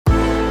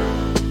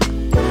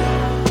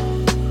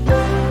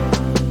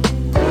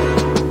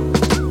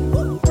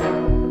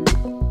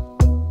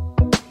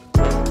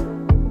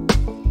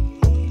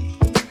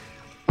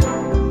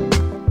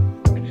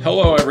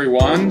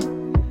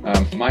everyone.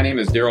 My name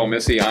is Darrell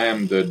Missey. I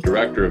am the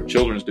Director of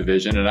Children's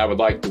Division, and I would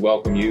like to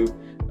welcome you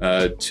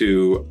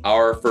to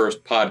our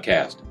first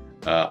podcast.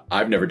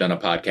 I've never done a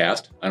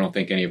podcast. I don't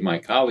think any of my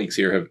colleagues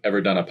here have ever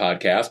done a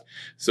podcast.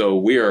 So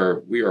we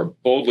are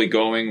boldly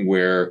going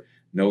where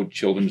no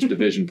Children's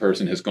Division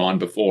person has gone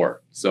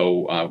before.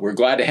 So we're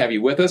glad to have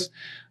you with us.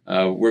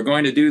 We're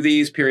going to do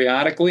these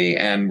periodically,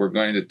 and we're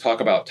going to talk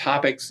about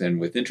topics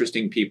and with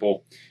interesting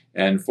people.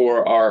 And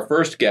for our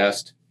first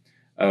guest,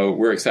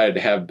 we're excited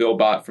to have Bill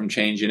Bott from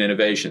Change and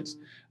Innovations.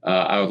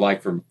 I would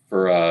like for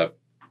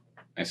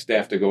my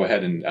staff to go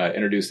ahead and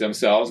introduce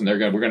themselves, and we're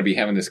going to be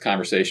having this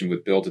conversation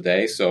with Bill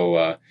today.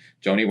 So,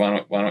 Joni,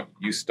 why don't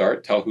you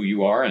start? Tell who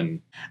you are. And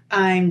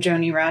I'm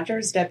Joan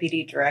Rogers,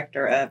 Deputy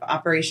Director of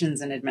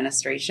Operations and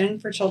Administration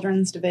for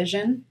Children's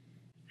Division.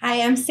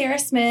 Hi, I'm Sara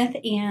Smith,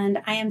 and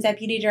I am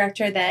Deputy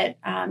Director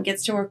that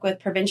gets to work with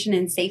prevention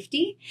and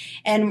safety.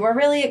 And we're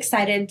really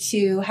excited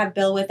to have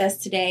Bill with us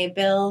today.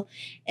 Bill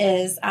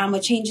is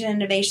with Change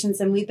and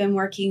Innovations, and we've been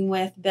working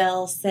with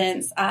Bill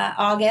since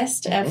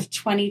August of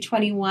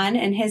 2021.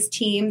 And his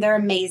team, they're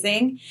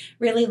amazing,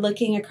 really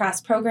looking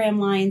across program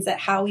lines at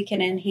how we can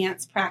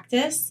enhance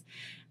practice.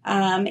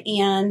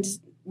 And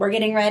we're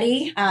getting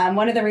ready.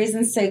 One of the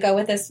reasons to go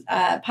with this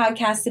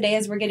podcast today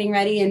is we're getting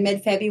ready in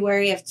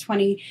mid-February of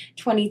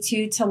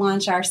 2022 to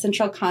launch our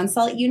Central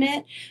Consult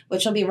Unit,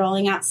 which will be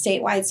rolling out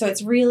statewide. So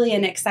it's really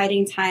an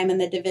exciting time in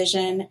the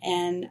division,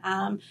 and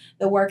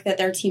the work that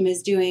their team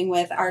is doing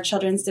with our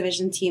Children's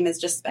Division team is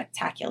just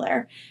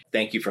spectacular.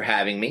 Thank you for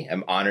having me.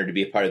 I'm honored to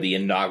be a part of the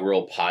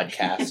inaugural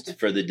podcast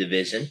for the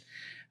division.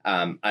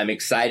 I'm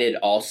excited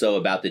also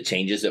about the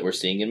changes that we're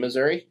seeing in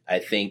Missouri. I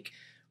think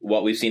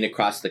what we've seen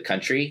across the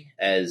country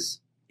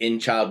as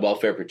in child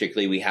welfare,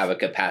 particularly, we have a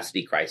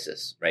capacity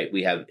crisis, right?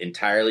 We have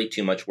entirely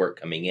too much work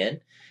coming in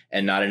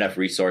and not enough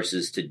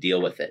resources to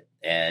deal with it.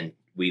 And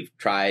we've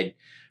tried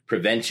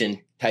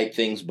prevention type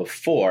things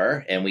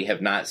before, and we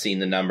have not seen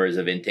the numbers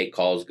of intake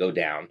calls go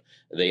down.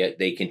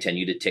 They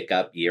continue to tick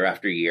up year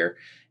after year,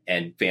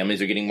 and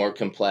families are getting more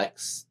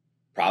complex.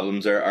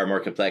 Problems are more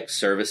complex.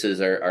 Services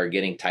are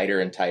getting tighter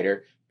and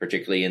tighter,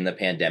 particularly in the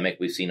pandemic.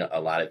 We've seen a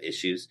lot of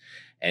issues.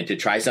 And to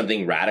try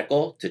something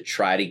radical, to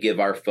try to give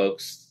our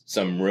folks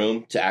some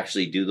room to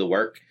actually do the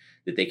work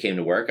that they came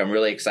to work, I'm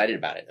really excited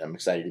about it. I'm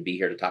excited to be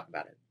here to talk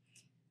about it.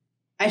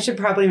 I should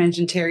probably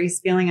mention Terry's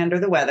feeling under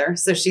the weather,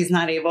 so she's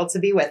not able to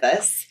be with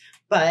us.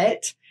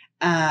 But,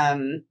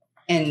 and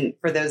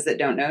for those that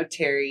don't know,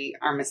 Terry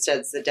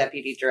Armisted's the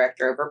Deputy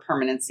Director over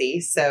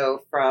Permanency. So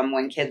from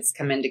when kids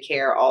come into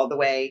care all the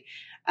way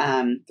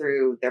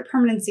through their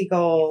permanency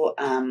goal,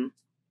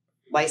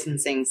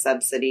 licensing,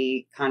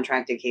 subsidy,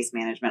 contracted case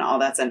management, all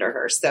that's under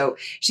her. So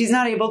she's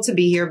not able to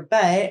be here,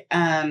 but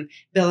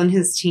Bill and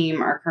his team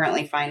are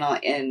currently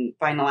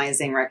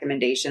finalizing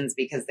recommendations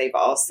because they've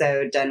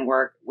also done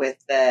work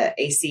with the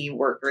AC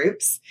work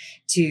groups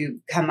to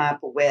come up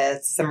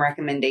with some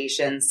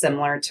recommendations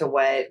similar to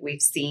what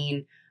we've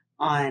seen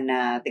on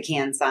the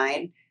CAN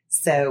side.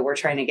 So we're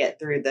trying to get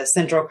through the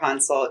Central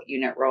Consult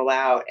Unit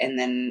rollout and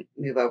then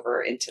move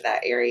over into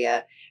that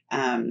area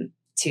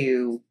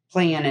to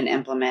plan and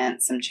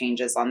implement some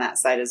changes on that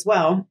side as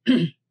well.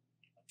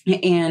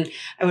 And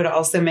I would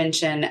also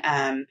mention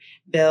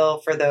Bill,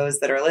 for those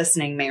that are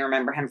listening, may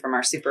remember him from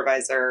our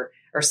supervisor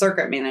or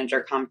circuit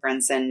manager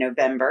conference in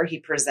November. He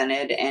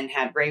presented and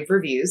had rave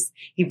reviews.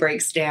 He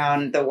breaks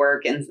down the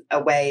work in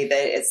a way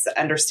that it's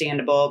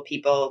understandable.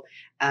 People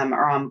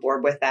are on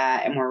board with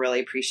that, and we're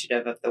really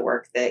appreciative of the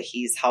work that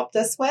he's helped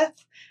us with.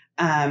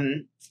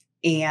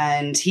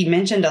 And he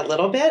mentioned a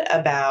little bit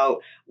about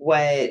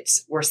what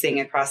we're seeing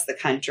across the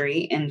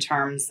country in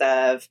terms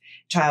of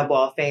child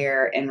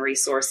welfare and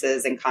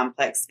resources and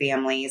complex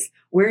families.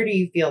 Where do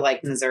you feel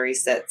like Missouri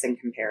sits in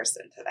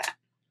comparison to that?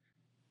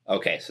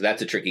 Okay, so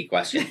that's a tricky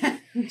question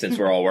since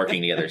we're all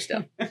working together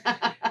still.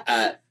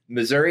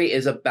 Missouri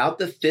is about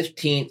the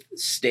 15th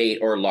state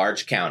or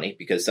large county,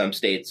 because some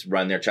states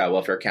run their child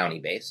welfare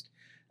county-based,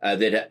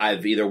 that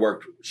I've either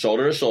worked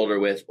shoulder to shoulder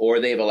with,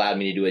 or they've allowed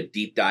me to do a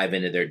deep dive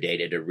into their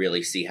data to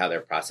really see how their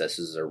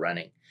processes are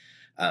running.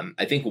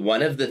 I think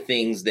one of the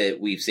things that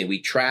we've seen,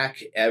 we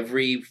track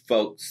every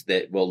folks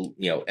that will,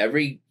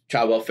 every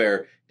child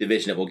welfare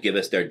division that will give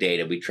us their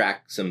data. We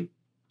track some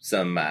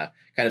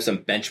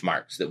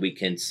benchmarks that we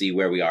can see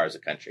where we are as a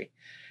country.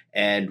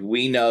 And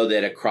we know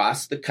that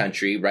across the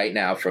country right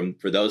now,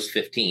 for those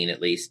 15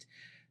 at least,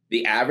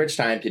 the average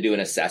time to do an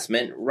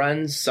assessment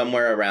runs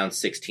somewhere around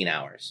 16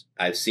 hours.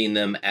 I've seen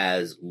them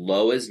as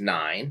low as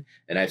 9,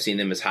 and I've seen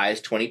them as high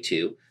as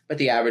 22, but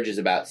the average is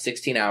about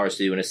 16 hours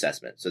to do an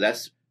assessment. So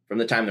that's from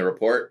the time the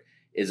report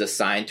is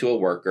assigned to a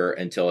worker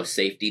until a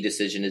safety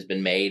decision has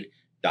been made,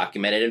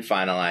 documented and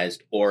finalized,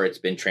 or it's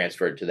been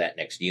transferred to that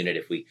next unit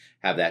if we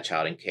have that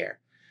child in care.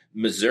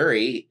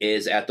 Missouri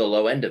is at the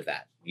low end of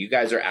that. You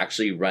guys are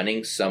actually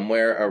running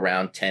somewhere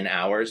around 10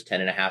 hours,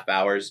 10 and a half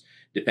hours,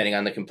 depending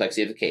on the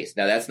complexity of the case.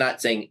 Now, that's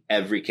not saying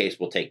every case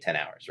will take 10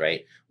 hours,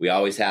 right? We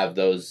always have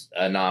those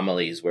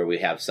anomalies where we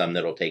have some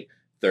that'll take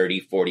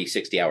 30, 40,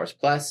 60 hours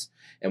plus.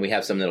 and we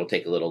have some that'll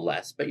take a little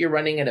less, but you're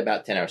running at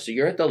about 10 hours. So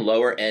you're at the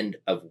lower end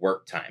of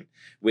work time,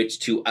 which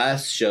to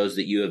us shows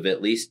that you have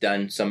at least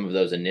done some of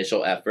those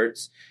initial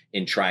efforts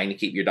in trying to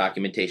keep your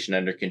documentation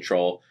under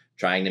control,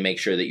 trying to make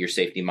sure that your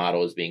safety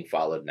model is being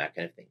followed and that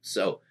kind of thing.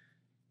 So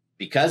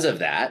because of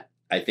that,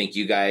 I think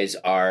you guys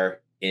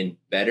are in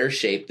better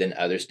shape than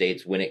other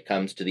states when it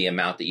comes to the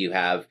amount that you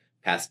have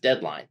past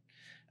deadline,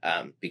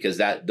 because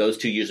those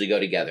two usually go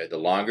together. The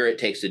longer it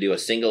takes to do a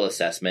single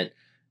assessment,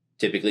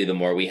 typically the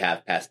more we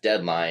have past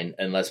deadline,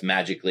 unless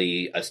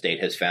magically a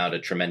state has found a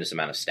tremendous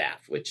amount of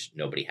staff, which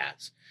nobody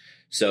has.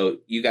 So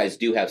you guys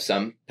do have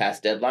some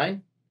past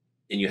deadline,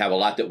 and you have a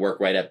lot that work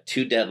right up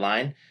to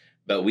deadline,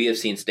 but we have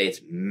seen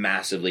states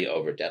massively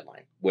over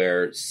deadline,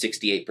 where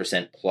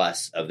 68%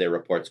 plus of their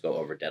reports go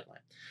over deadline.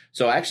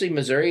 So actually,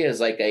 Missouri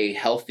is like a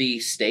healthy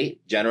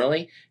state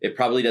generally. It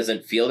probably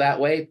doesn't feel that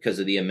way because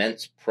of the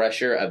immense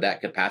pressure of that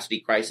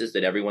capacity crisis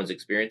that everyone's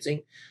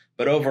experiencing.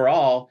 But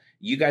overall,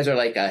 you guys are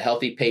like a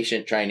healthy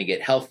patient trying to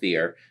get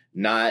healthier,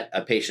 not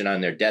a patient on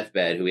their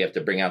deathbed who we have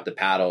to bring out the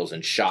paddles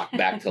and shock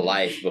back to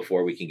life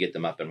before we can get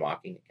them up and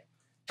walking again.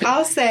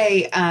 I'll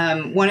say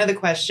one of the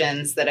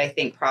questions that I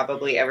think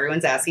probably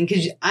everyone's asking,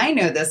 because I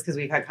know this because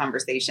we've had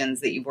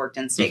conversations that you've worked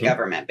in state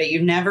government, but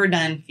you've never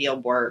done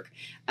field work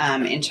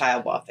in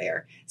child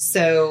welfare.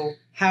 So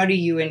how do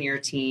you and your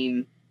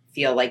team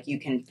feel like you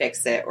can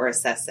fix it or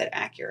assess it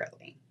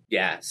accurately?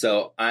 Yeah,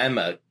 so I'm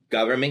a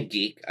government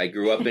geek. I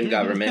grew up in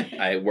government.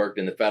 I worked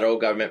in the federal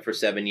government for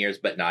 7 years,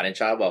 but not in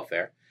child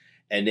welfare.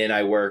 And then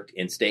I worked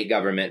in state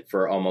government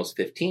for almost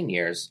 15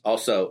 years,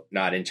 also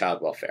not in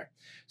child welfare.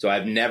 So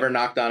I've never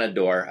knocked on a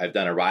door. I've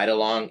done a ride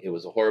along. It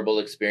was a horrible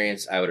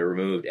experience. I would have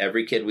removed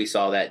every kid we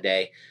saw that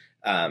day.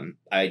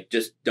 I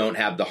just don't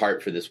have the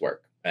heart for this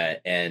work.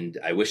 And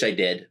I wish I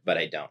did, but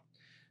I don't.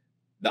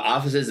 The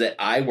offices that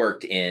I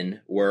worked in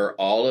were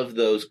all of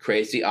those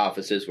crazy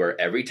offices where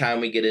every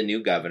time we get a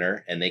new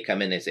governor and they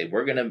come in, they say,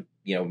 we're going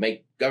to,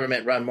 make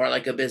government run more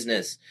like a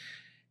business.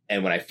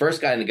 And when I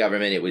first got into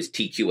government, it was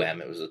TQM.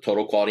 It was a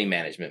total quality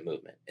management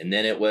movement. And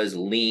then it was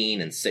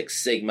Lean and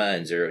Six Sigma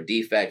and Zero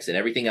Defects and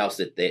everything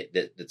else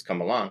that's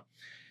come along.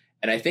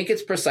 And I think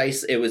it's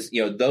precise. It was,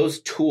 those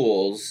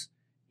tools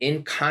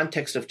in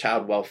context of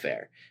child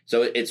welfare.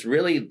 So it's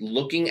really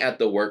looking at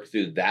the work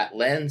through that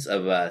lens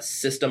of a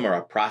system or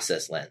a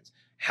process lens.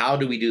 How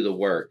do we do the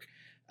work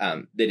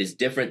that is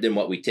different than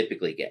what we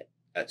typically get?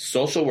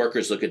 Social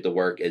workers look at the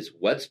work as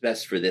what's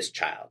best for this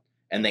child.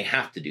 And they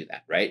have to do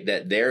that, right?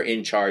 That they're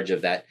in charge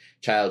of that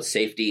child's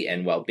safety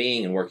and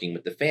well-being and working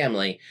with the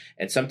family.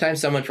 And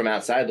sometimes someone from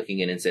outside looking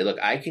in and say, look,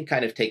 I can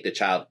kind of take the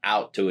child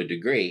out to a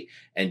degree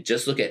and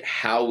just look at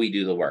how we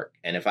do the work.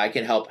 And if I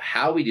can help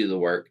how we do the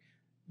work,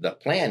 the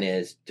plan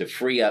is to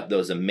free up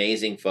those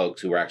amazing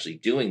folks who are actually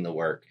doing the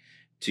work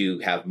to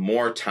have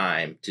more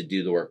time to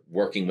do the work,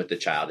 working with the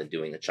child and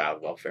doing the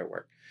child welfare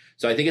work.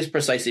 So I think it's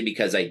precisely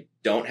because I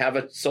don't have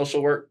a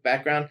social work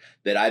background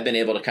that I've been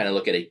able to kind of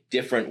look at a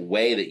different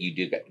way that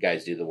you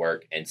guys do the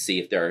work and see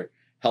if there are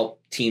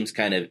help teams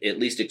kind of at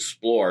least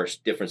explore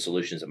different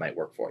solutions that might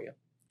work for you.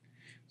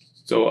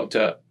 So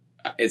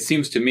it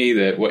seems to me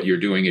that what you're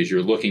doing is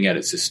you're looking at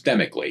it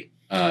systemically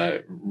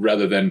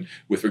rather than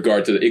with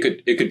regard to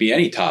it could be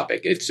any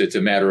topic. It's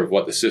a matter of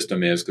what the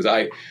system is, because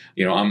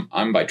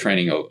I'm by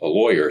training a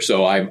lawyer,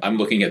 so I'm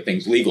looking at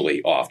things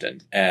legally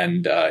often,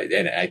 and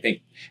I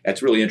think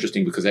that's really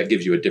interesting because that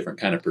gives you a different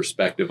kind of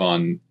perspective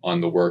on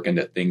the work and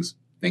that things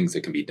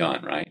that can be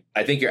done, right?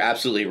 I think you're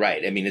absolutely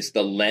right. I mean, it's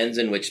the lens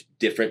in which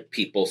different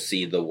people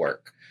see the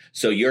work.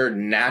 So you're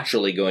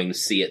naturally going to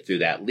see it through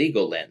that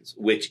legal lens,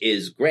 which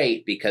is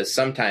great because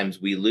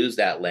sometimes we lose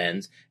that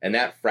lens and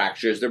that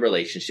fractures the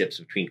relationships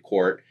between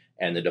court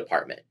and the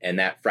department. And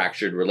that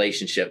fractured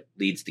relationship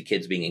leads to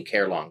kids being in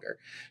care longer.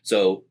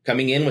 So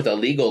coming in with a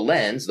legal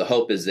lens, the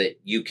hope is that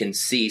you can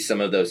see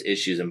some of those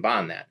issues and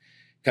bond that.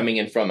 Coming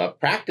in from a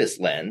practice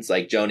lens,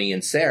 like Joni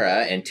and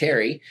Sara and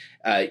Terry,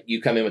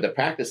 you come in with a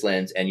practice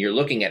lens and you're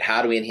looking at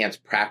how do we enhance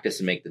practice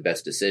and make the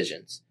best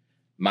decisions.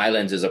 My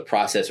lens is a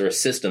process or a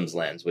systems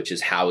lens, which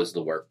is how is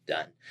the work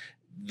done.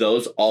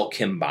 Those all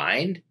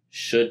combined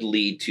should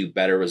lead to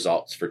better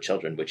results for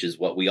children, which is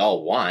what we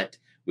all want.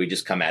 We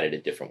just come at it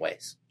in different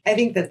ways. I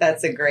think that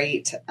that's a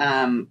great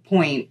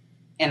point,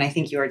 and I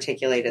think you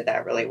articulated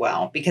that really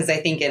well, because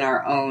I think in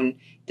our own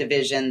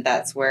division,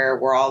 that's where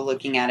we're all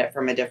looking at it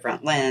from a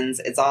different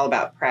lens. It's all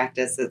about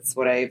practice. It's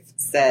what I've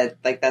said.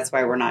 Like, that's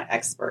why we're not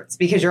experts,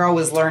 because you're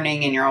always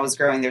learning and you're always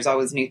growing. There's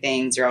always new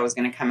things. You're always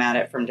going to come at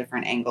it from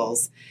different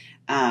angles.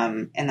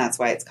 And that's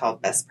why it's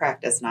called best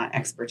practice, not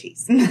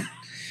expertise.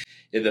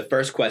 The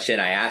first question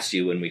I asked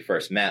you when we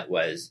first met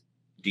was,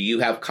 do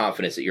you have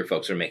confidence that your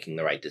folks are making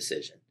the right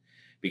decision?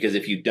 Because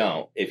if you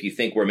don't, if you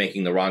think we're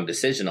making the wrong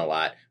decision a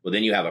lot, well,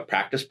 then you have a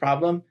practice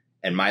problem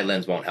and my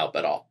lens won't help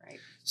at all. Right.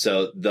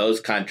 So those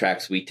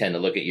contracts, we tend to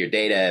look at your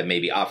data,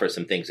 maybe offer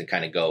some things and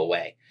kind of go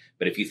away.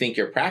 But if you think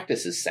your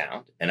practice is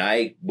sound, and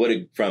I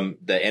would, from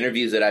the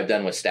interviews that I've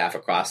done with staff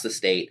across the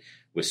state,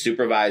 with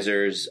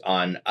supervisors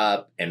on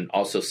up and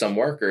also some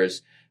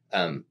workers,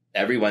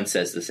 everyone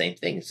says the same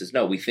thing. It says,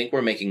 no, we think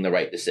we're making the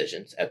right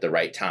decisions at the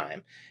right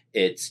time.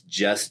 It's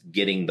just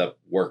getting the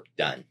work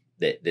done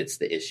that's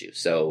the issue.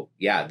 So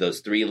yeah, those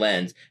 3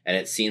 lenses, and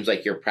it seems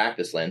like your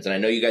practice lens, and I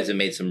know you guys have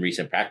made some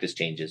recent practice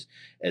changes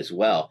as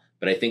well,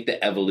 but I think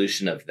the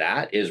evolution of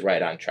that is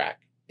right on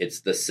track. It's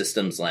the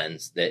systems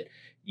lens that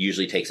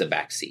usually takes a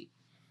back seat.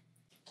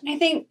 And I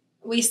think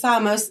we saw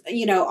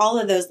all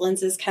of those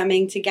lenses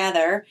coming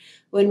together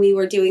when we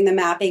were doing the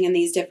mapping in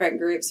these different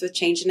groups with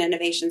Change and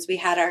Innovations. We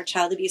had our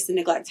Child Abuse and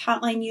Neglect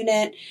Hotline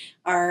unit,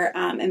 our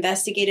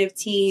investigative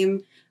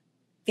team,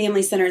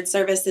 Family-Centered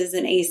Services,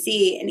 and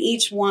AC. And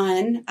each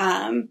one,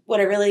 what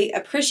I really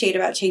appreciate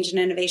about Change and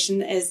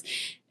Innovation is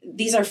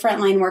these are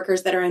frontline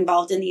workers that are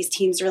involved in these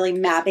teams really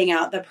mapping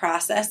out the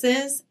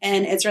processes.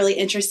 And it's really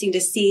interesting to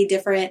see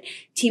different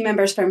team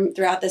members from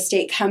throughout the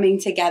state coming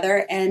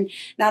together, and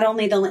not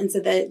only the lens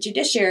of the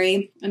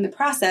judiciary and the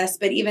process,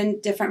 but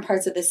even different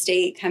parts of the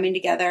state coming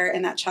together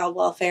in that child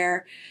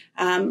welfare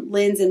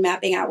lens and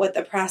mapping out what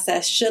the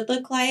process should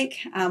look like,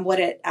 what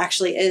it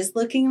actually is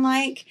looking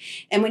like.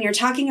 And when you're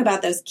talking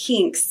about those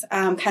kinks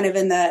kind of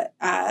in the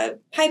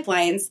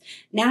pipelines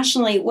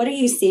nationally, what are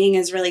you seeing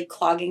is really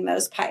clogging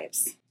those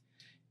pipes?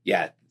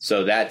 Yeah,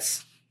 so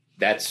that's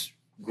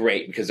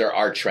great, because there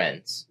are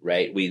trends,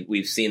 right?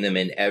 We've seen them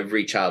in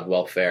every child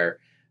welfare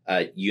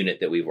unit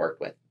that we've worked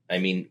with. I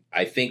mean,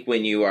 I think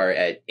when you are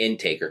at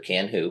intake, or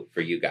Can Who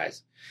for you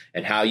guys,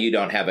 and how you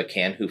don't have a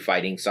Can Who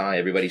fighting song,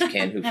 everybody's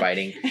Can Who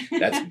fighting,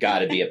 that's got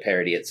to be a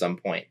parody at some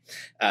point.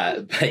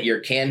 But your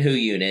Can Who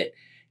unit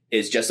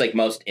is just like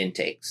most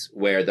intakes,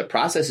 where the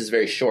process is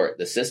very short.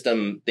 The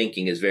system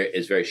thinking is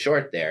very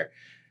short there.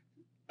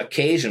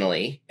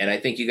 Occasionally, and I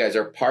think you guys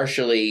are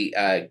partially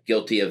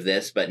guilty of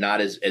this, but not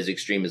as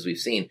extreme as we've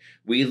seen,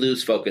 we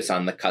lose focus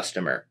on the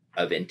customer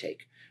of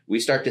intake.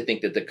 We start to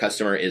think that the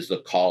customer is the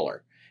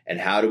caller, and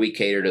how do we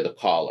cater to the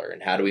caller,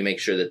 and how do we make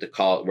sure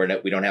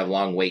that we don't have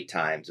long wait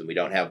times, and we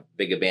don't have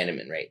big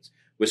abandonment rates.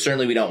 Well,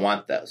 certainly we don't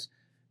want those.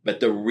 But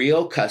the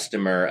real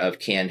customer of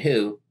Can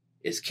Who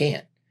is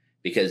Can,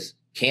 because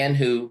Can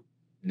Who,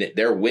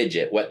 their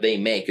widget, what they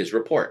make is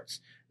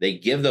reports. They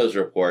give those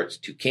reports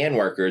to Can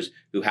workers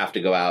who have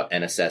to go out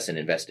and assess and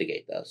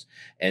investigate those.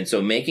 And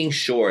so making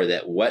sure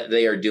that what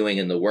they are doing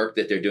and the work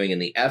that they're doing and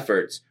the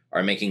efforts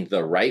are making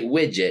the right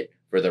widget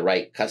for the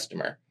right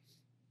customer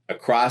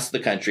across the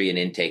country in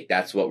intake,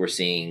 that's what we're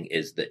seeing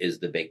is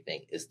the big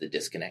thing, is the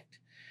disconnect.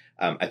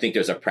 I think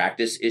there's a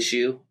practice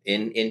issue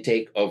in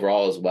intake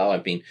overall as well.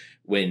 I mean,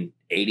 when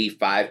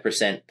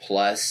 85%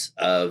 plus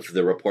of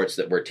the reports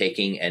that we're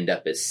taking end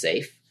up as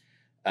safe,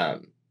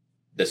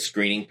 the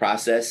screening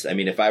process. I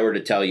mean, if I were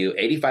to tell you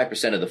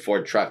 85% of the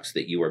Ford trucks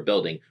that you are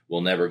building will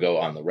never go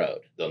on the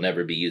road, they'll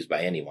never be used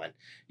by anyone,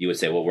 you would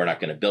say, well, we're not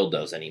going to build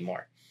those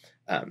anymore.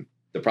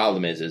 The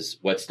problem is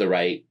what's the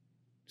right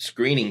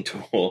screening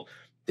tool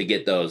to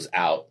get those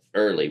out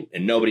early?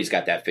 And nobody's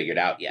got that figured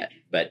out yet.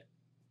 But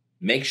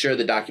make sure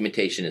the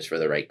documentation is for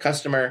the right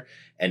customer.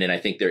 And then I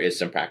think there is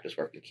some practice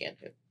work in Can.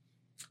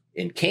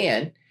 In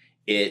Can,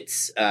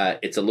 it's a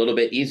little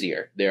bit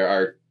easier. There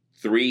are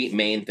 3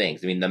 main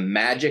things. I mean, the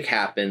magic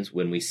happens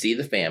when we see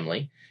the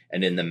family,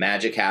 and then the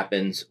magic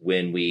happens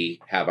when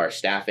we have our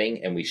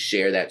staffing and we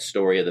share that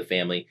story of the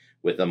family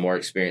with a more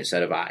experienced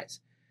set of eyes.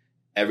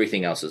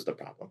 Everything else is the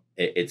problem.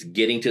 It's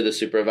getting to the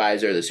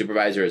supervisor. The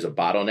supervisor is a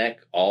bottleneck.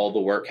 All the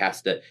work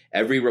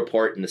every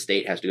report in the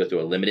state has to go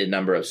through a limited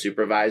number of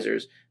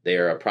supervisors. They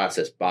are a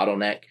process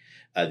bottleneck.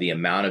 The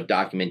amount of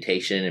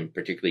documentation, and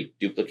particularly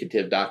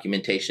duplicative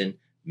documentation,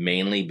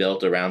 mainly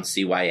built around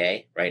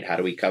CYA, right? How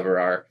do we cover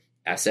our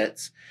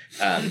assets?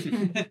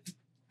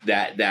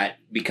 That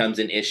becomes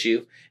an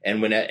issue.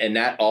 And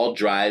that all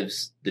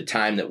drives the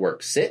time that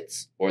work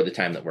sits or the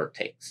time that work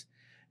takes.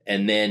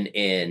 And then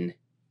in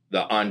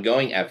the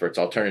ongoing efforts,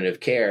 alternative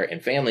care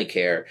and family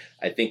care,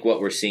 I think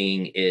what we're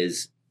seeing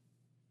is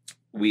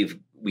we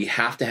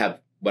have to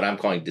have what I'm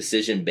calling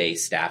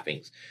decision-based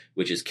staffings,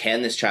 which is,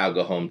 can this child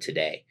go home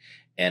today?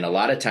 And a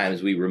lot of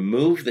times we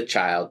remove the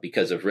child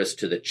because of risk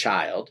to the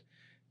child,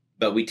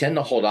 but we tend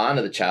to hold on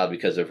to the child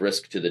because of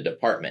risk to the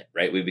department,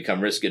 right? We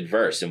become risk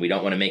adverse, and we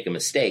don't want to make a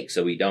mistake.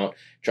 So we don't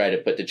try to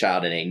put the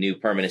child in a new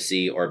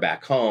permanency or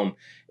back home.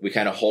 We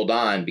kind of hold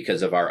on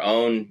because of our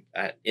own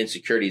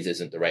insecurities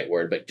isn't the right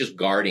word, but just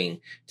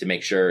guarding to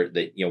make sure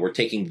that, we're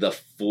taking the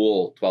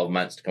full 12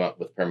 months to come up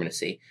with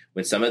permanency.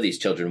 When some of these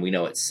children, we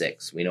know at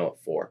 6, we know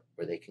at 4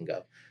 where they can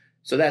go.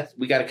 So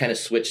we got to kind of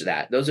switch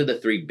that. Those are the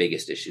 3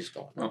 biggest issues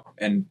going on. Oh,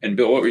 and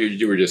Bill, what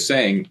you were just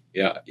saying,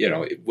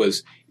 it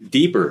was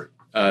deeper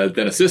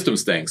than a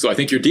systems thing. So I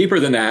think you're deeper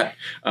than that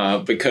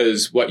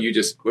because what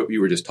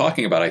you were just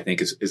talking about, I think,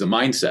 is a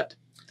mindset.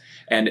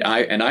 And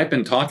I've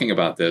been talking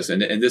about this,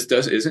 and this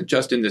isn't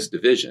just in this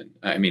division.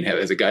 I mean,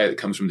 as a guy that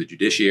comes from the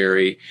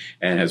judiciary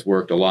and has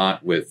worked a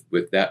lot with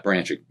that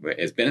branch,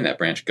 has been in that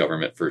branch of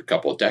government for a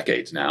couple of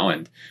decades now,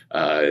 and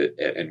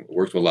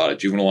worked with a lot of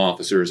juvenile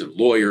officers and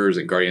lawyers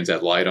and guardians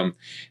ad litem.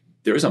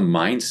 There's a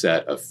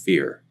mindset of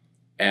fear,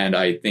 and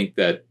I think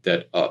that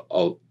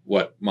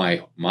what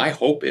my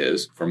hope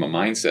is from a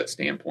mindset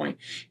standpoint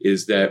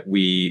is that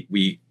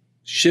we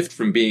shift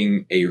from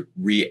being a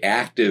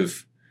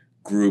reactive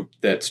group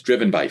that's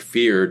driven by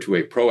fear to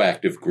a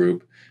proactive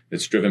group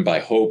that's driven by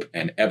hope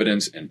and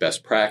evidence and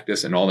best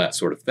practice and all that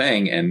sort of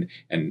thing. And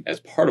as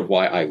part of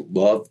why I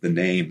love the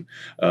name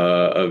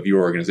of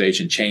your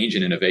organization, Change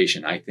and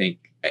Innovation, I think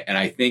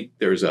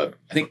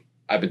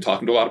I've been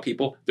talking to a lot of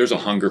people. There's a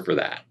hunger for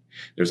that.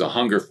 There's a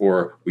hunger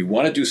for, we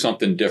want to do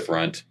something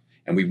different,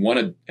 and we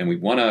want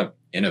to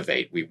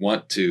innovate. We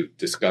want to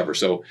discover.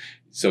 So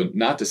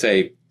not to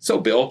say, so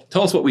Bill,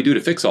 tell us what we do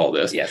to fix all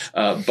this. Yes.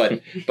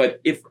 But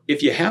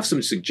if you have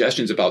some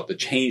suggestions about the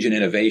change and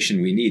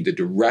innovation we need, the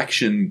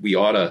direction we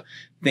ought to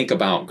think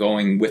about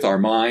going with our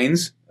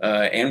minds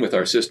and with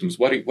our systems,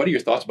 what are your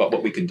thoughts about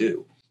what we can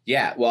do?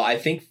 Yeah. Well, I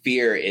think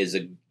fear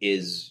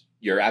is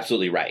you're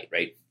absolutely right.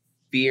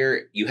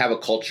 Fear, you have a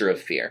culture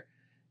of fear,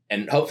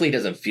 and hopefully it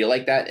doesn't feel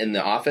like that in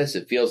the office.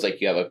 It feels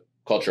like you have a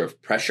culture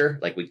of pressure.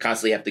 Like we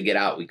constantly have to get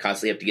out. We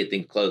constantly have to get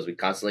things closed. We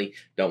constantly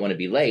don't want to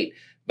be late.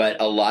 But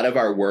a lot of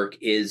our work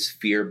is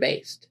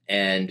fear-based,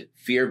 and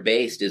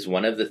fear-based is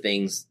one of the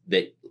things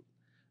that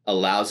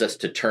allows us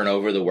to turn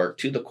over the work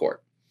to the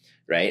court,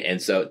 right?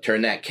 And so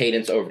turn that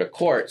cadence over to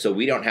court so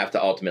we don't have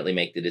to ultimately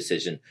make the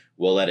decision.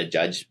 We'll let a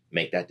judge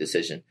make that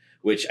decision,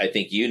 which I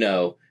think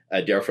Darrell,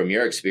 from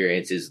your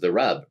experience, is the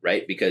rub,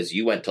 right? Because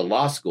you went to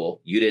law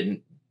school,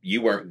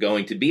 you weren't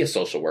going to be a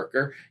social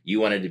worker, you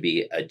wanted to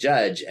be a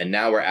judge, and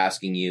now we're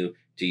asking you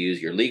to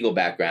use your legal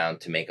background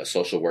to make a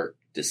social work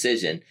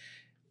decision.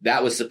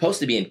 That was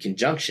supposed to be in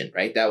conjunction,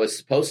 right? That was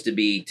supposed to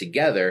be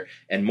together.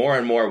 And more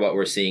what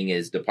we're seeing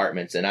is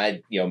departments. And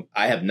I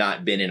have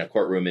not been in a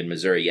courtroom in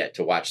Missouri yet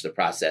to watch the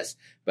process,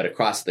 but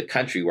across the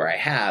country where I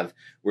have,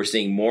 we're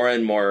seeing more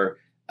and more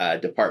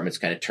departments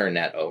kind of turn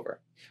that over.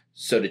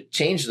 So to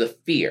change the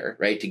fear,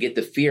 right, to get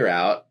the fear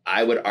out,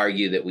 I would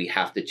argue that we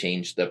have to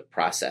change the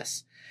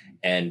process.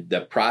 And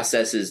the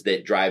processes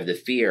that drive the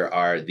fear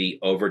are the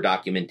over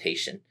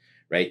documentation.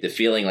 Right? The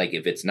feeling like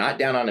if it's not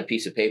down on a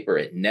piece of paper,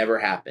 it never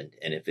happened.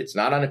 And if it's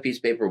not on a piece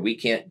of paper, we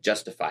can't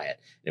justify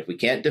it. And if we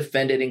can't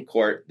defend it in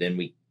court,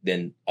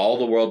 then all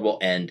the world will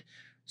end.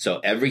 So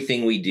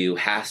everything we do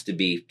has to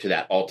be to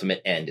that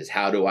ultimate end, is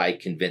how do I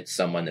convince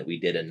someone that we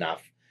did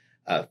enough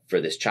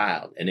for this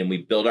child? And then we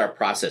build our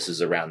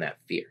processes around that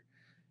fear.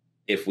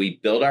 If we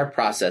build our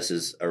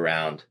processes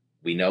around,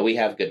 we know we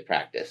have good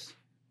practice.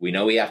 We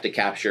know we have to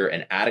capture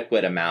an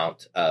adequate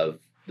amount of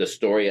the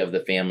story of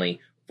the family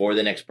for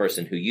the next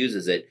person who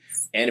uses it.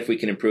 And if we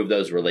can improve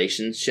those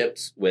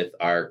relationships with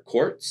our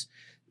courts,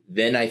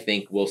 then I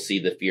think we'll see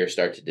the fear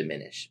start to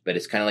diminish. But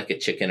it's kind of like a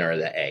chicken or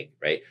the egg,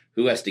 right?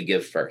 Who has to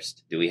give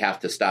first? Do we have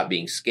to stop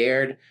being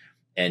scared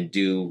and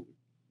do,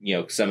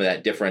 some of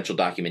that differential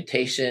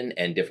documentation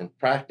and different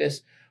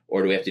practice?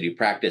 Or do we have to do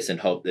practice and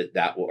hope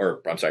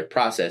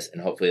process,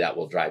 and hopefully that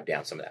will drive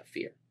down some of that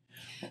fear?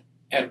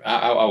 And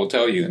I will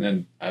tell you, and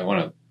then I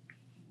want to,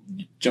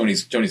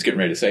 Joni's getting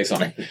ready to say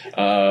something.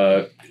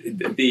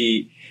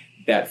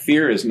 That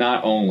fear is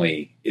not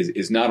only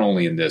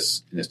in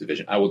this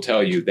division. I will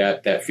tell you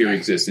that fear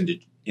exists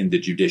in the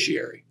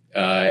judiciary,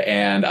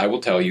 and I will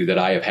tell you that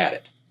I have had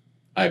it.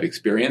 I've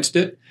experienced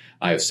it.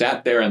 I have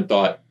sat there and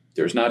thought,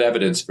 "There's not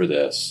evidence for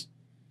this.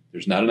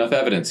 There's not enough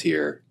evidence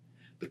here,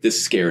 but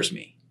this scares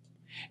me."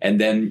 And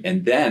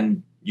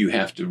then you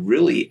have to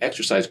really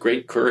exercise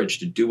great courage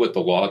to do what the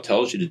law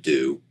tells you to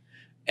do,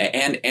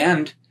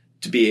 and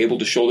to be able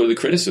to shoulder the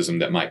criticism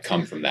that might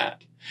come from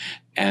that.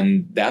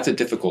 And that's a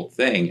difficult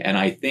thing. And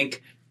I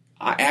think,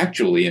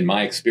 in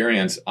my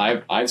experience,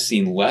 I've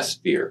seen less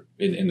fear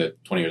in the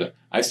 20 years.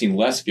 I've seen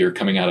less fear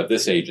coming out of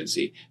this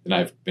agency than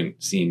I've been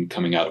seen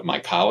coming out of my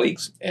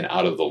colleagues and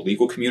out of the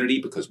legal community,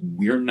 because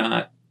we're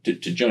not, to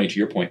Joni, to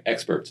your point,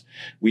 experts.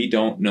 We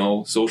don't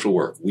know social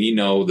work. We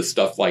know the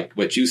stuff like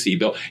what you see,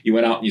 Bill. You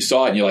went out and you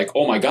saw it and you're like,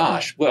 oh my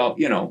gosh. Well,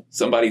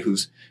 somebody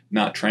who's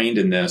not trained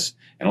in this,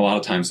 and a lot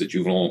of times the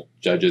juvenile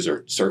judges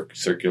are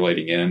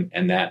circulating in,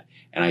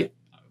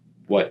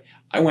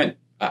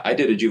 I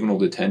did a juvenile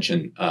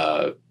detention.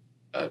 I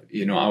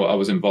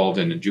was involved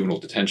in a juvenile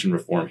detention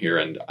reform here,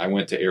 and I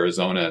went to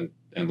Arizona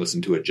and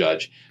listened to a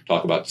judge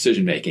talk about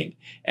decision making,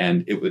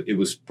 and it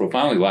was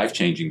profoundly life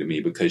changing to me,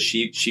 because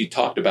she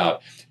talked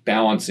about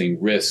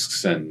balancing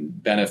risks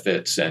and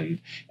benefits,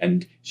 and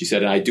she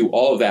said, and I do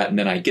all of that, and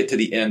then I get to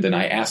the end and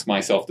I ask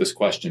myself this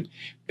question: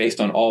 based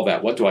on all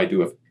that, what do I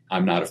do if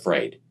I'm not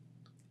afraid?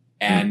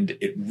 And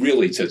it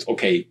really says,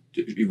 okay,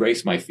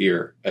 erase my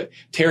fear.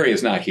 Terry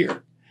is not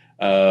here,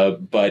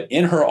 but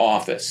in her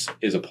office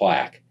is a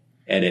plaque,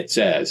 and it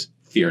says,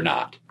 "Fear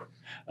not."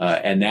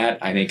 And that,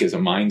 I think, is a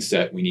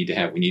mindset we need to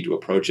have. We need to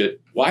approach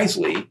it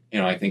wisely,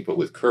 I think, but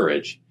with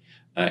courage,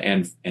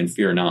 and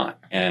fear not.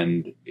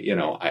 And,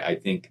 I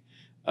think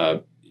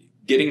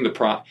getting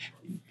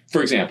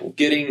for example,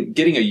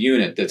 getting a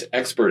unit that's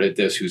expert at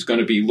this, who's going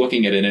to be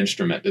looking at an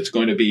instrument, that's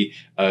going to be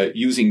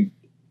using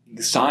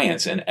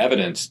science and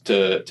evidence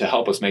to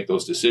help us make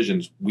those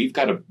decisions. We've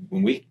got to,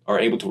 when we are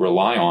able to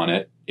rely on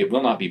it, it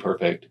will not be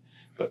perfect,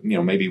 but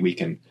maybe we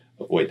can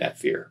avoid that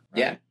fear. Right?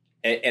 Yeah.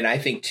 And I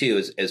think,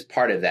 too, as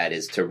part of that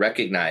is to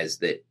recognize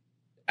that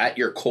at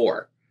your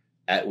core,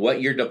 at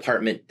what your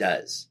department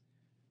does,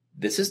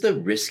 this is the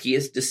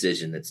riskiest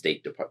decision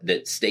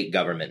that state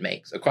government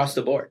makes across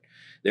the board.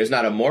 There's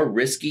not a more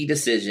risky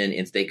decision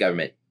in state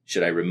government.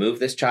 Should I remove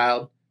this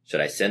child?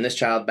 Should I send this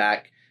child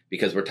back?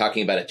 Because we're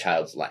talking about a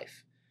child's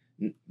life.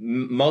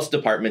 Most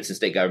departments in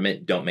state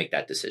government don't make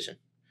that decision,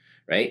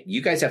 right?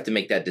 You guys have to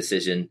make that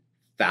decision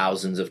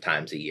thousands of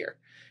times a year.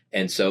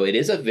 And so it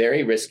is a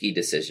very risky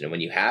decision. And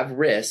when you have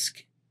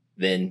risk,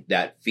 then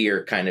that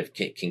fear kind of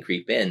can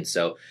creep in.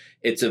 So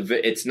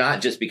it's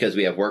not just because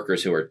we have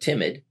workers who are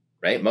timid,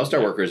 right? Most of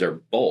our workers are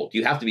bold.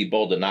 You have to be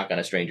bold to knock on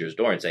a stranger's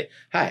door and say,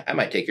 hi, I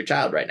might take your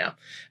child right now.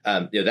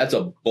 That's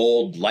a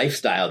bold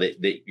lifestyle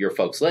that your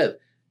folks live.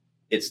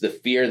 It's the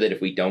fear that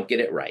if we don't get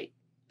it right,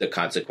 the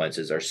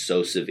consequences are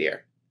so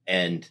severe.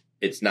 And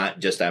it's not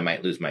just I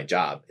might lose my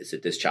job. It's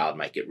that this child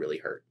might get really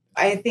hurt.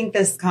 I think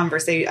this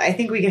conversation, I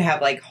think we could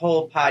have like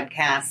whole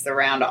podcasts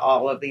around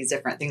all of these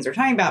different things we're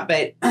talking about.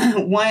 But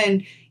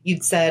one,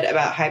 you'd said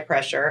about high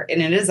pressure,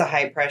 and it is a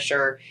high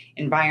pressure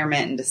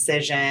environment and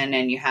decision,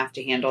 and you have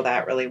to handle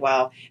that really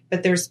well.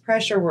 But there's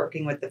pressure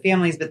working with the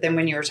families. But then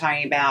when you were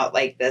talking about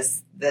like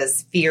this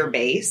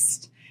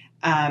fear-based,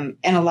 and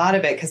a lot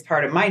of it, because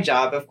part of my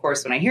job, of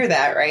course, when I hear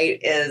that, right,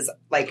 is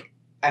like,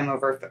 I'm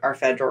over our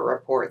federal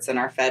reports and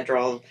our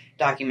federal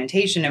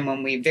documentation. And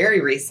when we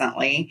very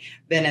recently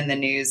been in the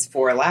news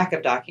for lack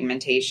of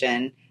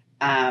documentation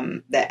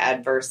that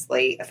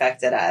adversely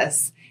affected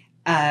us,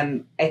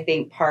 I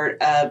think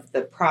part of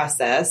the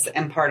process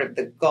and part of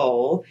the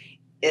goal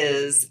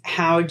is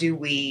how do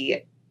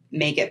we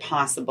make it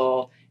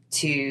possible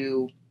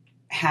to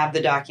have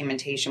the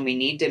documentation we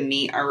need to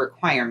meet our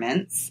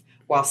requirements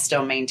while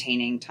still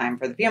maintaining time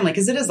for the family.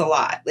 Because it is a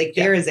lot. Like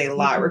there is a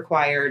lot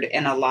required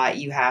and a lot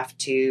you have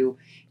to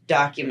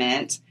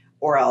document,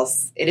 or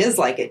else it is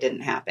like it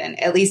didn't happen,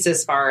 at least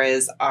as far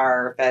as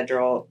our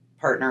federal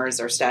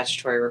partners or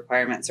statutory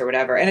requirements or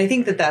whatever. And I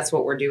think that that's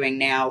what we're doing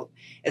now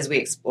as we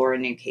explore a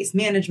new case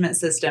management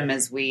system,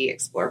 as we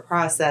explore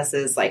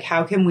processes, like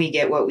how can we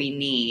get what we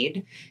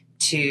need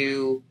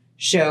to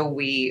show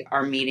we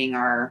are meeting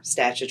our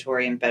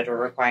statutory and federal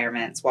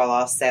requirements while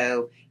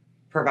also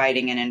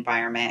providing an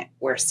environment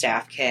where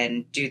staff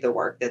can do the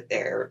work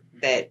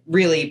that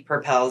really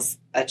propels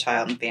a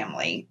child and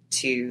family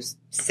to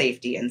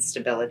safety and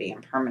stability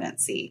and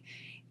permanency.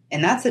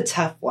 And that's a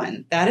tough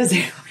one. That is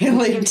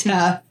really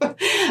tough.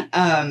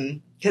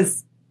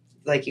 Because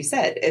like you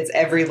said, it's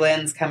every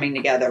lens coming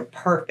together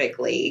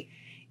perfectly.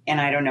 And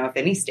I don't know if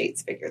any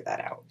states figured that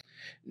out.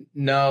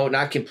 No,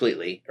 not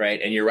completely. Right.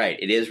 And you're right.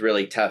 It is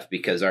really tough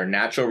because our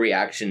natural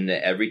reaction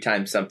to every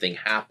time something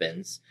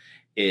happens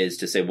is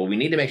to say, well, we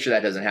need to make sure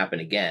that doesn't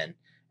happen again.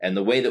 And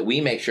the way that we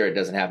make sure it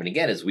doesn't happen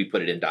again is we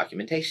put it in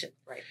documentation.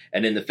 Right.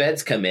 And then the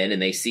feds come in and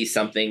they see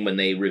something when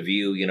they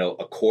review,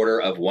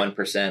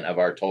 0.25% of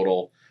our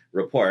total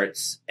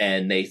reports.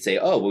 And they say,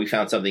 oh, well, we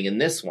found something in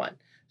this one.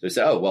 So we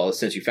say, oh, well,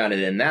 since you found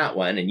it in that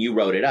one and you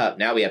wrote it up,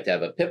 now we have to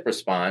have a PIP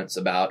response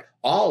about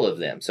all of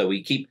them. So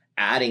we keep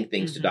adding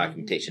things to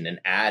documentation and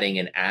adding,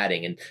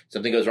 and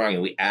something goes wrong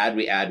and we add,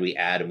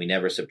 and we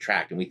never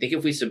subtract. And we think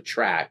if we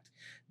subtract,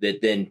 that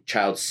then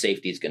child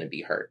safety is going to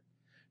be hurt,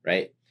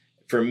 right?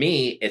 For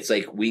me, it's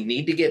like we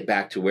need to get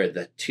back to where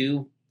the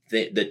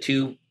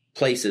two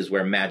places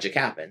where magic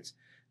happens.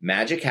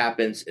 Magic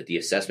happens at the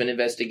assessment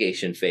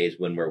investigation phase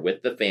when we're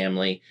with the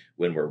family,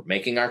 when we're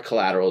making our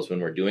collaterals,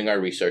 when we're doing our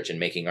research and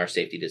making our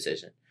safety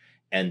decision.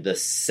 And the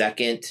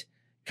second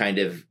kind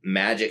of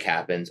magic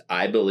happens,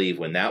 I believe,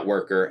 when that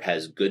worker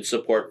has good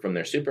support from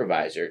their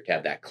supervisor to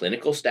have that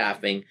clinical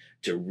staffing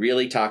to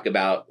really talk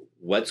about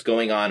what's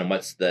going on and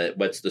what's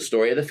the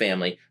story of the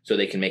family so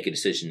they can make a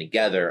decision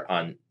together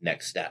on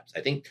next steps.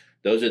 I think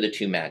those are the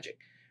two magic.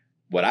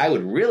 What I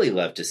would really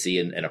love to see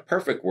in a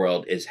perfect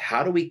world is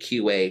how do we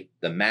QA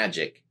the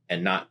magic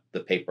and not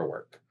the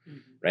paperwork,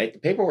 right? The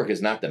paperwork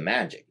is not the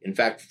magic. In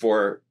fact,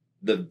 for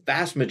the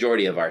vast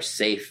majority of our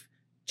safe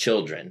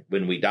children,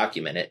 when we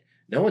document it,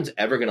 no one's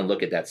ever going to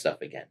look at that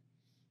stuff again.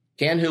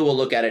 CAN-WHO will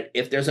look at it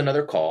if there's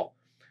another call.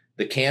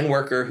 The CAN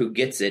worker who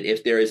gets it,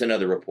 if there is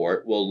another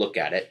report, will look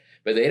at it.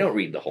 But they don't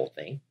read the whole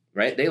thing,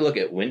 right? They look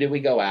at when did we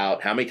go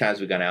out, how many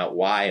times we've gone out,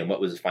 why, and what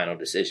was the final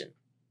decision.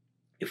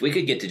 If we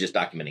could get to just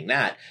documenting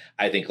that,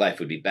 I think life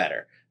would be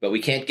better. But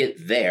we can't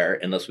get there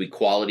unless we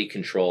quality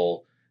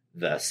control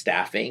the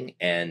staffing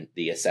and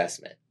the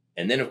assessment.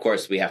 And then, of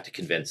course, we have to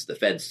convince the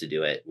feds to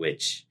do it,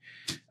 which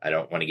I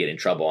don't want to get in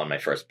trouble on my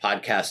first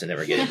podcast and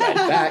never get invited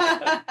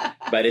back.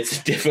 But it's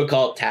a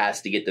difficult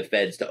task to get the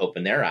feds to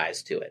open their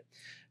eyes to it.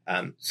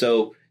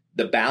 So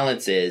the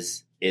balance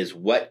is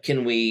what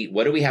do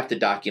we have to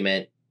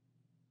document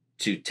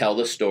to tell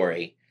the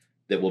story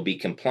that will be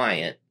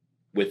compliant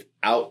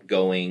without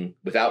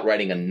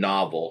writing a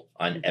novel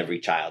on every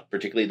child,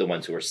 particularly the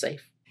ones who are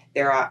safe.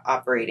 They're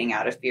operating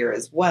out of fear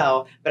as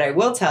well. But I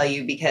will tell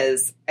you,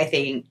 because I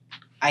think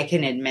I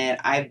can admit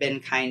I've been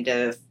kind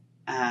of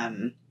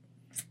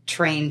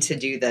trained to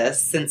do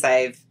this since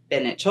I've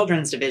been at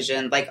Children's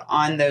Division, like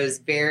on those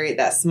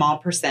that small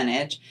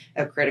percentage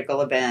of critical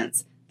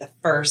events, the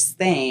first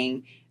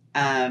thing,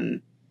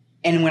 and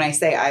when I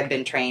say I've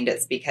been trained,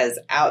 it's because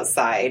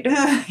outside,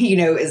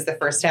 is the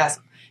first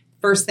task.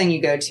 First thing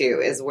you go to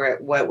is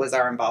what was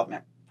our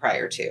involvement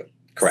prior to.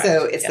 Correct.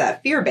 So it's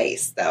that fear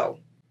base, though.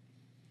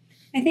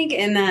 I think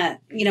in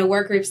the,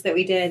 work groups that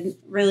we did,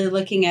 really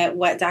looking at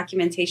what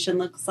documentation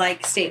looks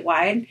like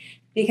statewide,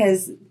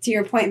 because to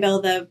your point,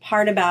 Bill, the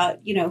part about,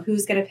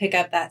 who's going to pick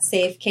up that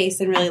safe case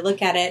and really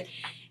look at it,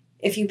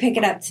 if you pick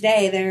it up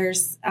today,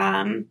 there's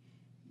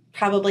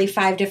probably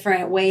 5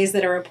 different ways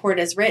that a report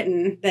is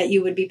written that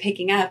you would be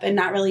picking up and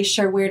not really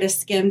sure where to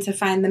skim to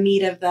find the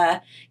meat of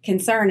the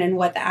concern and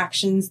what the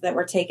actions that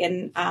were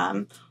taken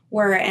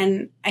were.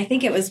 And I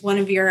think it was one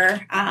of your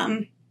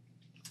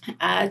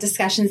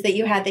discussions that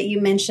you had that you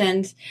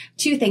mentioned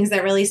 2 things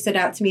that really stood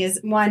out to me is,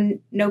 one,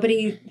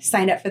 nobody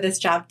signed up for this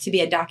job to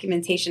be a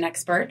documentation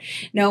expert.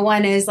 No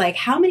one is like,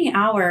 how many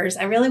hours?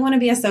 I really want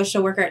to be a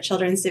social worker at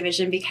Children's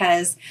Division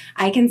because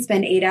I can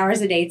spend 8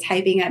 hours a day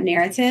typing up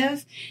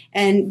narrative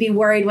and be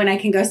worried when I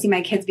can go see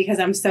my kids because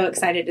I'm so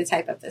excited to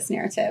type up this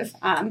narrative.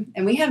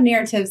 And we have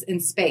narratives in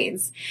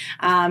spades.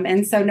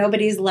 And so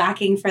nobody's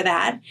lacking for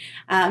that.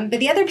 But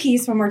the other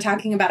piece when we're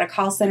talking about a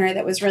call center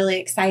that was really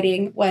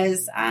exciting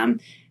was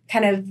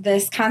kind of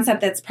this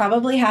concept that's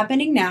probably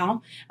happening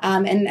now.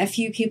 And a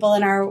few people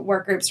in our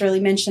work groups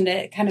really mentioned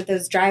it, kind of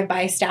those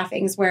drive-by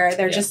staffings where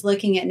they're just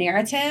looking at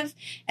narrative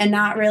and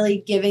not really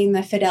giving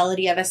the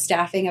fidelity of a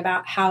staffing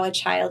about how a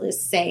child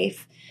is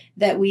safe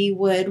that we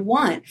would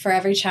want for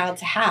every child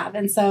to have.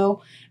 And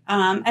so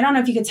I don't know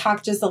if you could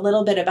talk just a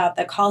little bit about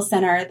the call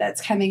center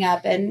that's coming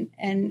up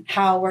and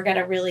how we're going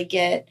to really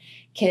get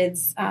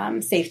kids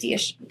safety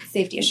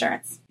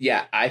assurance.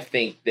 Yeah, I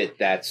think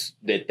that's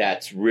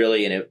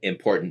really an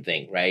important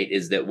thing, right?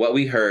 Is that what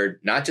we heard,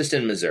 not just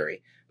in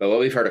Missouri, but what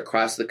we've heard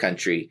across the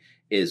country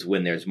is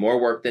when there's more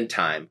work than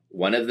time,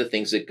 one of the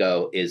things that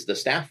go is the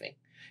staffing.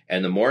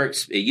 And the more,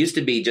 it used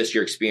to be just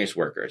your experienced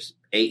workers,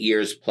 8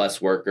 years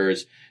plus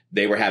workers,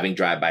 they were having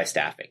drive-by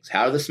staffings.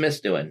 How are the Smiths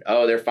doing?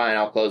 Oh, they're fine.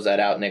 I'll close that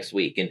out next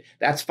week. And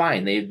that's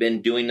fine. They've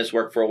been doing this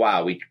work for a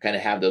while. We kind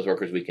of have those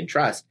workers we can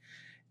trust.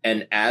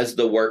 And as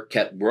the work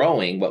kept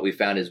growing, what we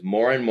found is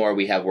more and more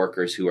we have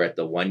workers who are at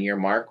the 1-year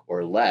mark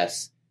or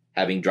less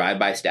having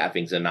drive-by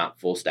staffings and not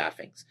full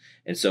staffings.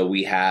 And so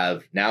we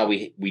have, now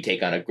we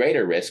take on a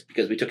greater risk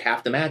because we took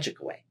half the magic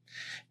away.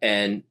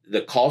 And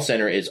the call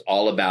center is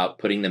all about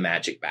putting the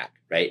magic back,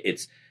 right?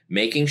 It's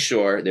making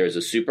sure there's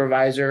a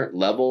supervisor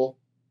level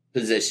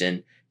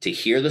position to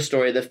hear the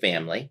story of the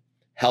family,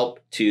 help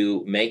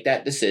to make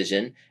that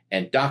decision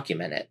and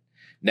document it.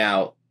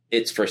 Now,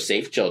 it's for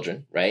safe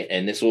children, right?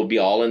 And this will be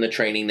all in the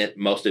training that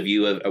most of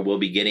you will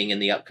be getting in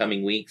the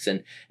upcoming weeks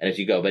and as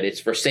you go. But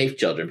it's for safe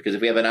children because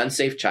if we have an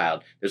unsafe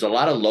child, there's a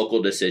lot of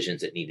local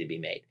decisions that need to be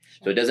made.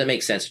 So it doesn't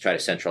make sense to try to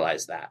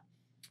centralize that.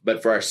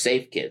 But for our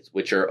safe kids,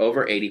 which are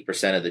over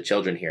 80% of the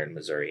children here in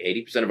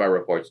Missouri, 80% of our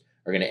reports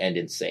are going to end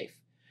in safe.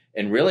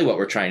 And really what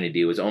we're trying to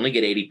do is only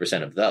get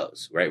 80% of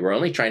those, right? We're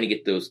only trying to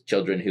get those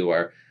children who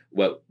are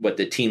what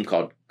the team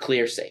called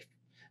clear safe.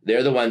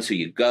 They're the ones who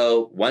you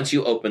go, once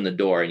you open the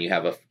door and you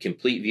have a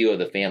complete view of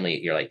the family,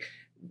 you're like,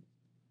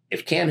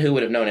 if Who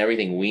would have known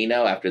everything we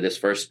know after this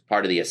first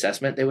part of the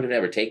assessment, they would have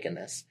never taken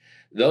this.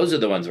 Those are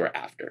the ones we're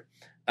after.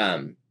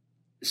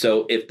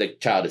 So if the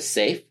child is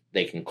safe,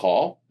 they can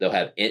call. They'll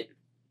have it.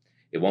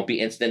 It won't be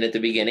instant at the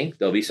beginning.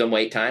 There'll be some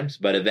wait times,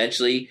 but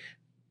eventually,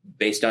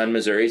 based on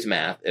Missouri's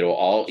math, it'll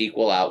all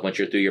equal out once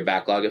you're through your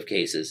backlog of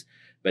cases,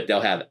 but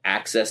they'll have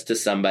access to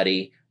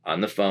somebody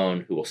on the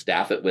phone who will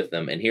staff it with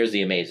them. And here's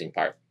the amazing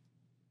part.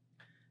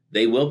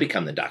 They will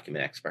become the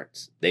document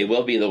experts. They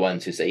will be the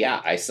ones who say,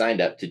 yeah, I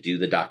signed up to do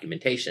the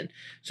documentation.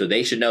 So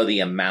they should know the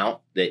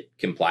amount that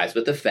complies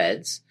with the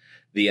feds,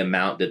 the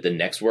amount that the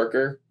next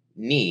worker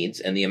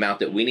needs, and the amount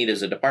that we need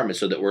as a department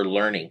so that we're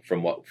learning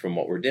from what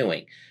we're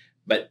doing.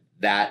 But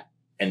that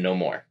and no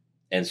more.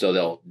 And so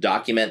they'll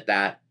document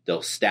that,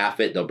 they'll staff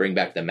it, they'll bring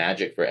back the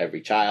magic for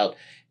every child.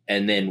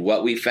 And then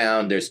what we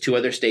found, there's 2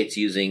 other states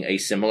using a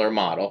similar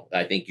model.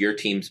 I think your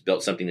team's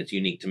built something that's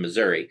unique to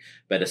Missouri,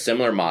 but a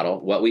similar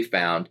model. What we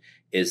found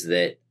is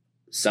that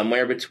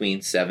somewhere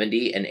between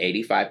 70 and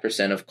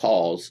 85% of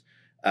calls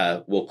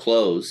will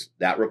close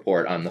that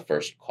report on the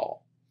first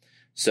call.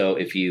 So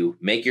if you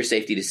make your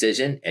safety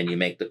decision and you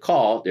make the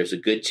call, there's a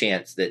good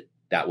chance that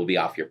that will be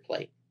off your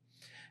plate.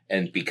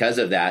 And because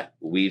of that,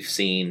 we've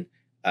seen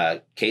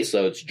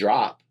caseloads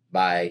drop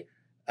by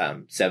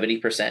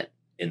 70%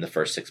 in the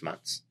first 6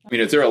 months. I mean,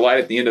 is there a light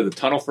at the end of the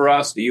tunnel for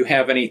us? Do you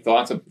have any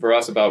thoughts for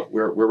us about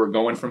where we're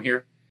going from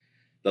here?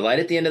 The light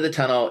at the end of the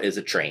tunnel is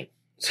a train.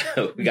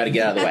 So we got to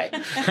get out of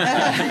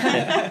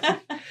the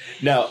way.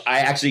 No, I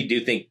actually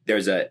do think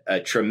there's a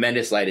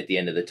tremendous light at the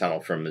end of the tunnel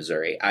from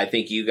Missouri. I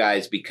think you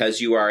guys,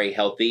 because you are a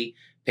healthy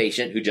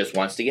patient who just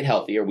wants to get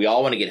healthier, we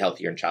all want to get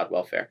healthier in child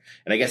welfare.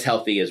 And I guess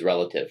healthy is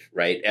relative,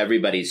 right?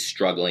 Everybody's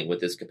struggling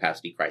with this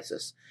capacity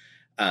crisis.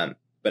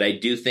 But I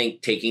do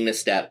think taking the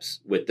steps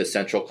with the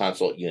central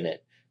consult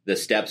unit the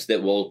steps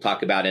that we'll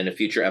talk about in a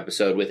future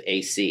episode with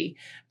AC.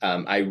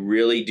 I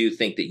really do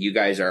think that you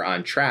guys are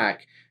on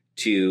track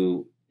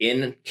to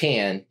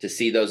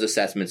see those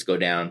assessments go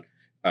down.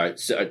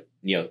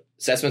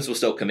 Assessments will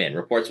still come in.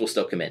 Reports will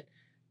still come in.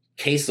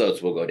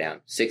 Caseloads will go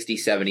down. 60,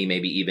 70,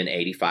 maybe even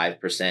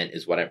 85%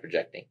 is what I'm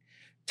projecting.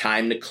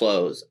 Time to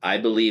close. I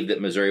believe that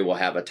Missouri will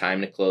have a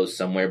time to close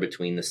somewhere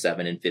between the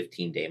 7 and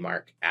 15 day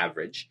mark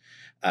average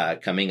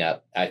coming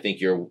up. I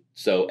think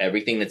so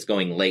everything that's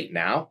going late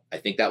now, I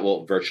think that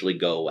will virtually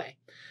go away.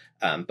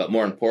 But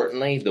more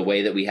importantly, the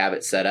way that we have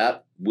it set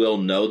up, we'll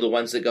know the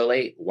ones that go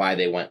late, why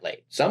they went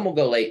late. Some will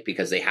go late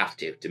because they have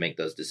to make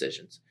those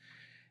decisions.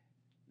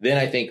 Then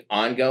I think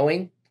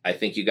ongoing, I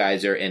think you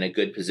guys are in a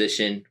good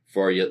position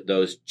for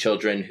those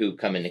children who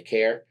come into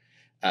care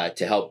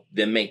to help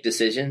them make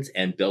decisions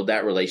and build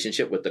that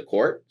relationship with the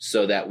court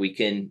so that we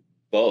can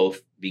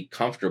both be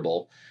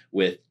comfortable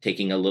with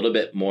taking a little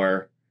bit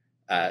more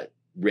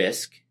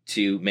risk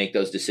to make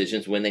those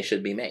decisions when they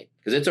should be made.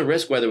 Because it's a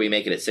risk whether we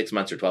make it at 6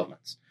 months or 12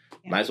 months.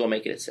 Yeah. Might as well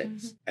make it at 6.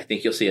 Mm-hmm. I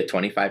think you'll see a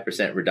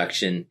 25%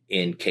 reduction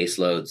in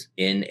caseloads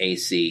in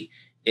AC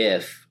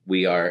if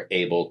we are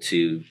able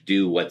to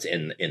do what's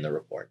in the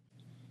report.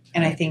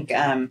 And I think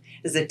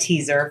as a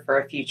teaser for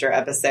a future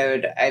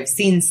episode, I've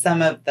seen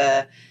some of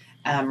the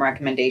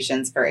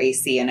recommendations for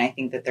AC, and I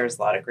think that there's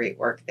a lot of great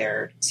work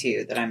there,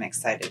 too, that I'm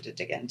excited to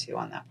dig into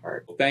on that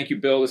part. Well, thank you,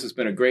 Bill. This has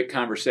been a great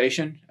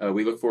conversation.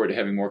 We look forward to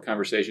having more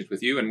conversations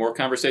with you and more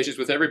conversations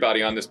with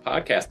everybody on this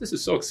podcast. This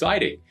is so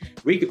exciting.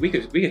 We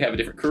could have a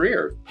different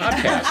career.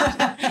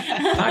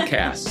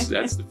 Podcasts.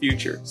 That's the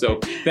future. So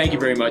thank you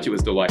very much. It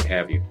was a delight to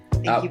have you.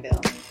 Thank you,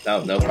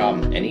 Bill. No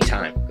problem.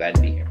 Anytime. Glad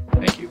to be here.